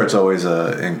 Right. I'm sure it's always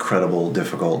an incredible,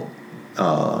 difficult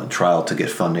trial to get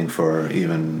funding for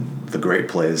even the great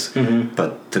plays.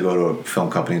 But to go to a film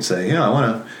company and say, I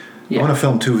want to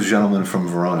film Two Gentlemen from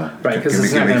Verona. Right, because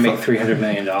it's not going to make $300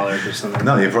 million or something.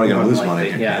 No, you're probably going to lose money.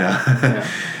 Yeah.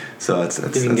 So it's you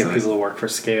can get people to work for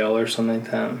scale or something like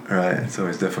that. Right, it's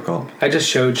always difficult. I just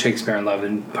showed Shakespeare in Love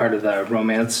in part of the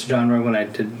romance genre when I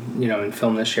did, in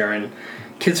film this year, and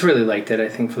kids really liked it, I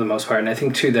think, for the most part. And I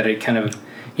think, too, that it kind of,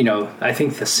 I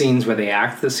think the scenes where they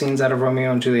act the scenes out of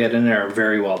Romeo and Juliet in it are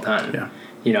very well done.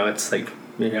 Yeah. It's like,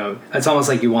 it's almost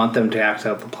like you want them to act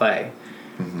out the play,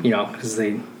 because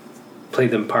they play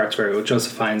them parts where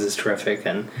Joseph Fiennes is terrific,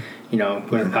 and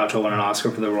Gwyneth Paltrow won an Oscar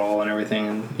for the role and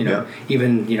everything, and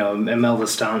even Imelda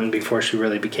Staunton, before she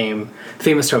really became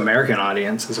famous to American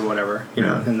audiences or whatever,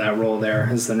 in that role there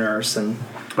as the nurse. And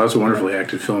that's a wonderfully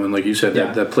acted film, and like you said,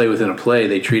 that play within a play,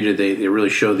 they really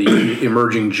show the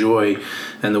emerging joy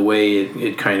and the way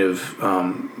it kind of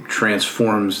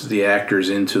transforms the actors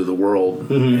into the world,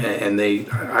 and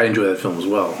I enjoy that film as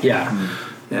well.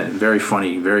 And very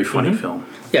funny film.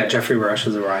 Yeah, Jeffrey Rush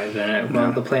has arrived in it.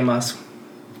 Well, the play must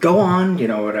go on,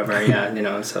 whatever.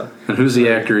 So. And who's the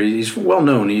actor? He's well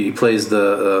known. He plays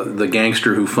the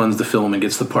gangster who funds the film and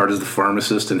gets the part as the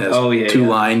pharmacist and has two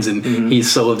lines, and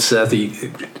he's so obsessed he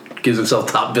gives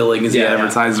himself top billing as he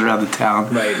advertises around the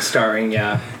town. Right, starring,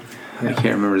 I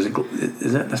can't remember. Is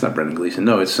that's not Brendan Gleeson?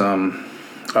 No, it's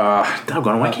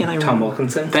doggone. Why can't I remember? Tom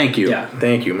Wilkinson. Thank you. Yeah.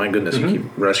 Thank you. My goodness, you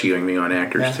keep rescuing me on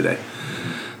actors today.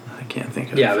 I can't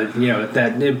think of. Yeah, but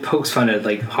that it pokes fun at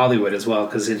like Hollywood as well,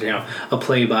 because a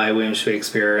play by William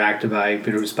Shakespeare, acted by,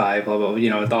 produced by, blah blah.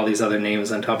 With all these other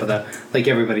names on top of that, like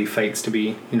everybody fights to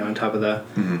be on top of the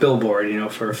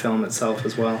billboard, for a film itself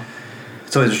as well.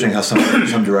 It's always interesting how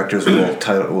some directors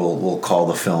will call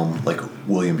the film like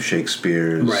William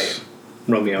Shakespeare's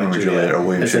Romeo and Juliet, or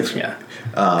William Shakespeare.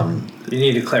 Yeah. You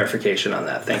need a clarification on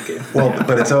that. Thank you. Well,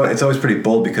 but it's always pretty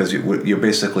bold, because you're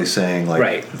basically saying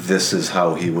like this is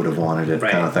how he would have wanted it,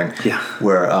 kind of thing. Yeah.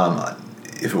 Where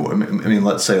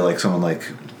let's say like someone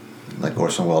like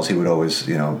Orson Welles, he would always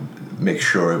make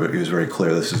sure he was very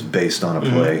clear this is based on a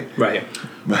play. Right.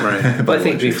 But I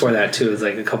think before that too, it was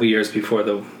like a couple years before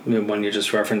the one you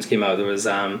just referenced came out. There was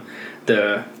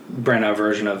the Branagh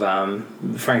version of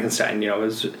Frankenstein. It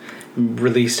was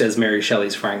released as Mary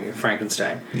Shelley's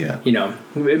Frankenstein. Yeah.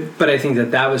 But I think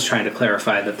that was trying to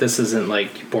clarify that this isn't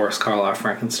like Boris Karloff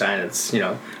Frankenstein. It's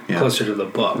closer to the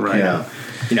book. Right. Yeah.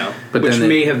 But which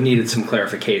may have needed some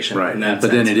clarification. Right.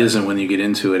 But then it isn't when you get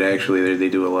into it. Actually, they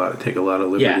do take a lot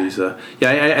of liberties.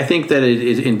 I think that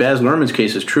it in Baz Luhrmann's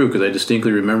case is true, because I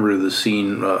distinctly remember the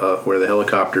scene where the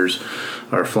helicopters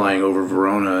are flying over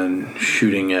Verona and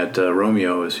shooting at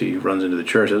Romeo as he runs into the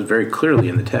church. That was very clearly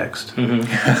in the text.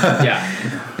 Mm-hmm.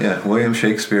 Yeah, William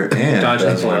Shakespeare and Baz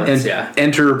Luhrmann. And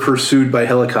Enter Pursued by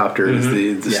Helicopter is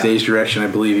the stage direction I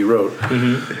believe he wrote.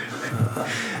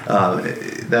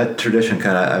 That tradition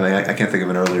kind of, I can't think of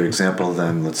an earlier example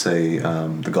than, let's say,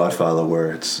 The Godfather,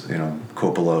 where it's,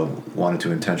 Coppola wanted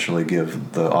to intentionally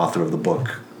give the author of the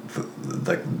book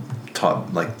the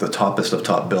toppest of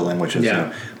top billing, which is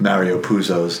Mario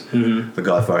Puzo's The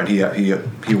Godfather, and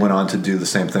he went on to do the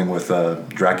same thing with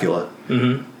Dracula.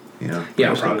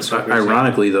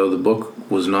 Ironically, though, the book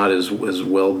was not as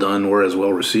well done or as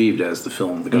well received as the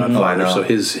film The Godfather. So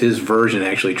his version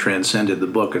actually transcended the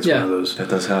book. It's one of those. That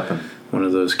does happen. One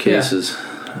of those cases.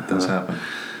 It does happen.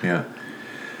 Yeah.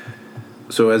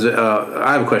 So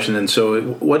I have a question then. So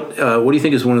what do you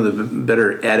think is one of the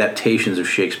better adaptations of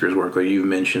Shakespeare's work? Like you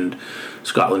mentioned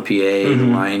Scotland, PA, The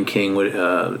Lion King,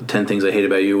 10 Things I Hate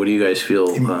About You. What do you guys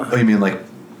feel? You mean like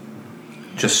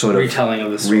just sort of retelling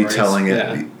of the stories. Retelling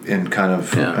it in kind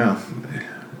of...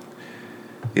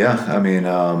 I mean...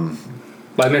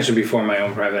 I mentioned before My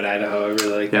Own Private Idaho. I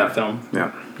really like that film.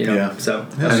 Yeah. So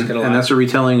and that's a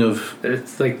retelling of...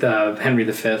 It's like the Henry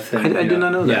V. And, I did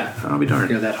not know that. Yeah. I'll be darned.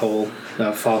 That whole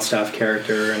Falstaff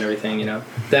character and everything,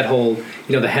 That whole,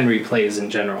 the Henry plays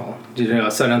in general.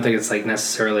 So I don't think it's like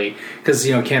necessarily... Because,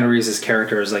 Keanu Reeves'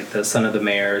 character is like the son of the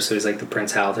mayor, so he's like the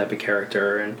Prince Hal type of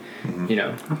character. And,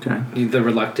 the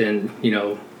reluctant,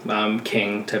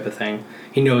 king type of thing.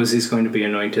 He knows he's going to be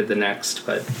anointed the next,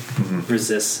 but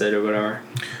resists it or whatever.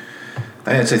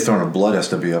 I'd say Throne of Blood has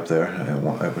to be up there,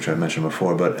 which I mentioned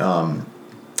before, but I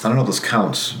don't know if this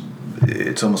counts.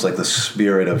 It's almost like the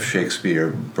spirit of Shakespeare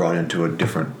brought into a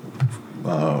different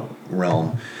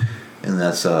realm, and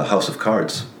that's House of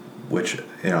Cards, which,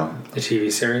 The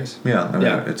TV series?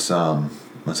 Yeah, it's, I'm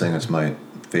not saying it's my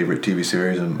favorite TV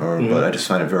series, but I just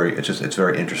find it's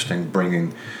very interesting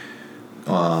bringing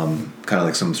kind of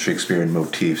like some Shakespearean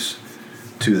motifs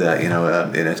to that,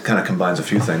 and it kind of combines a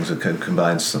few things. It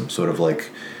combines some sort of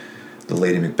like the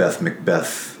Lady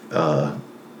Macbeth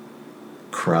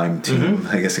crime team,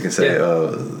 I guess you could say,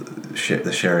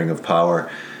 the sharing of power,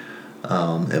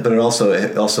 but it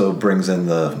also brings in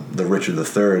the Richard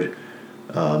III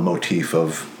motif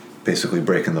of basically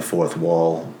breaking the fourth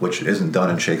wall, which isn't done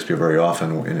in Shakespeare very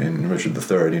often. In Richard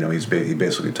III, he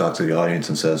basically talks to the audience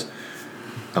and says,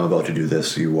 I'm about to do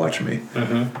this, you watch me.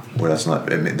 Where that's not...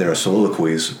 there are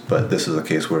soliloquies, but this is a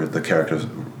case where the character's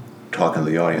talking to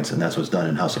the audience, and that's what's done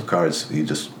in House of Cards. He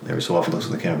just, every so often, looks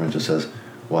at the camera and just says,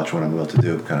 watch what I'm about to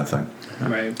do, kind of thing.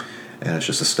 Right. And it's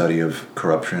just a study of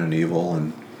corruption and evil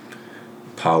and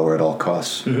power at all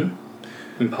costs. In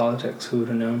politics, who would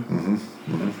have known?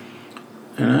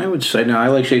 And I would say, now, I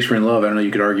like Shakespeare in Love. I don't know,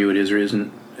 you could argue it is or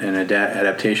isn't an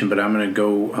adaptation, but I'm going to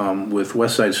go with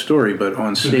West Side Story, but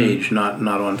on stage, not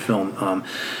on film.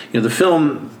 The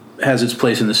film has its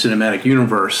place in the cinematic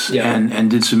universe and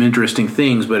did some interesting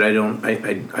things, but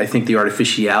I think the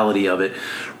artificiality of it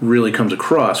really comes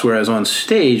across, whereas on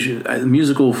stage the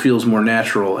musical feels more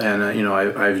natural, and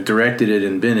I've directed it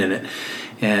and been in it,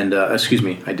 and excuse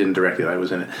me, I didn't direct it, I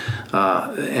was in it,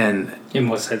 and in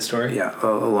West Side Story, a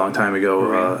long time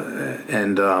ago,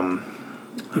 and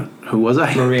Who was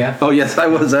I? Maria. Oh yes, I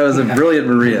was. I was a brilliant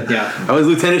Maria. Yeah. I was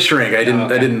Lieutenant Shrink. I didn't. Oh,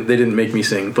 okay. They didn't make me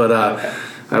sing, but Okay.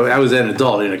 I was an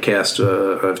adult in a cast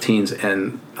of teens,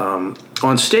 and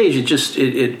on stage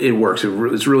it works.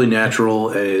 It's really natural.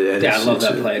 And I love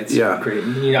that play. It's yeah. great.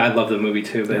 I love the movie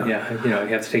too, but you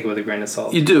have to take it with a grain of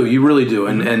salt. You do. You really do.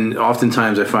 And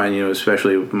oftentimes I find,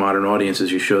 especially modern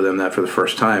audiences, you show them that for the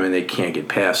first time and they can't get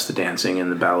past the dancing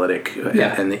and the balletic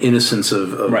and the innocence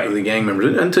of the gang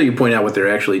members until you point out what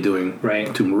they're actually doing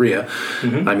to Maria.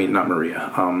 Mm-hmm. I mean, not Maria.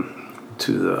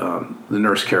 To the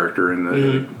nurse character in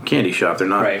the candy shop. They're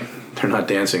not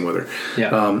dancing with her.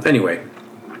 Yeah. Anyway.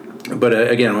 But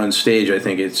again, on stage, I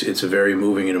think it's a very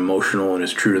moving and emotional, and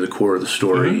it's true to the core of the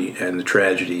story and the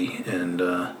tragedy, and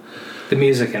the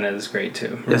music in it is great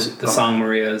too. Yes, the song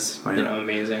Maria is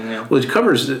amazing. Yeah. Well, it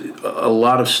covers a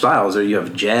lot of styles. You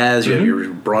have jazz, you have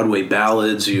your Broadway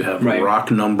ballads, you have a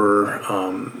rock number,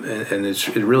 and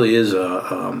it really is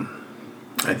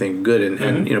I think good.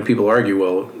 And people argue,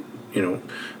 well,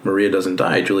 Maria doesn't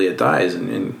die, Juliet dies,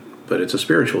 but it's a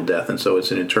spiritual death, and so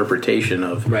it's an interpretation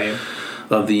of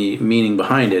the meaning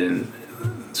behind it, and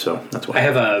so that's why I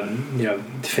have a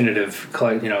definitive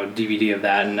DVD of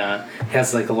that, and it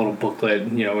has like a little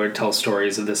booklet where it tells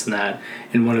stories of this and that.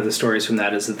 And one of the stories from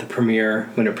that is that the premiere,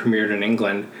 when it premiered in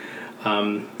England,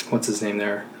 what's his name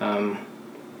there,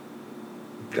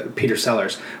 Peter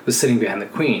Sellers, was sitting behind the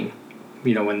Queen.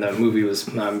 When the movie was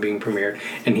being premiered,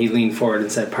 and he leaned forward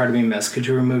and said, "Pardon me, miss, could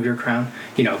you remove your crown?"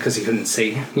 Because he couldn't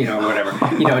see, or whatever,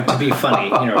 to be funny,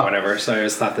 or whatever. So I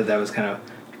always thought that was kind of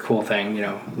a cool thing,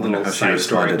 little side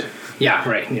story. Yeah,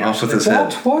 right. Off with his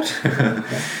head. What?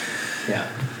 Yeah.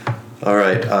 All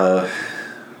right. Well,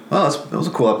 that was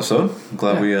a cool episode. I'm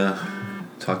glad we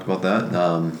talked about that.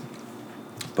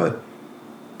 But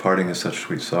parting is such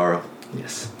sweet sorrow.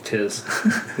 Yes, 'tis.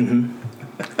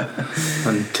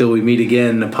 Until we meet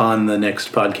again upon the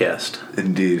next podcast.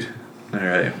 Indeed. All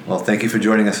right. Well, thank you for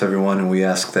joining us, everyone, and we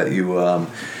ask that you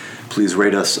please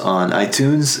rate us on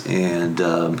iTunes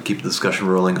and keep the discussion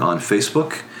rolling on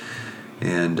Facebook.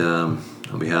 And on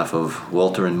behalf of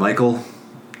Walter and Michael,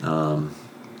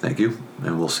 thank you,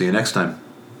 and we'll see you next time.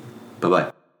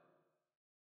 Bye-bye.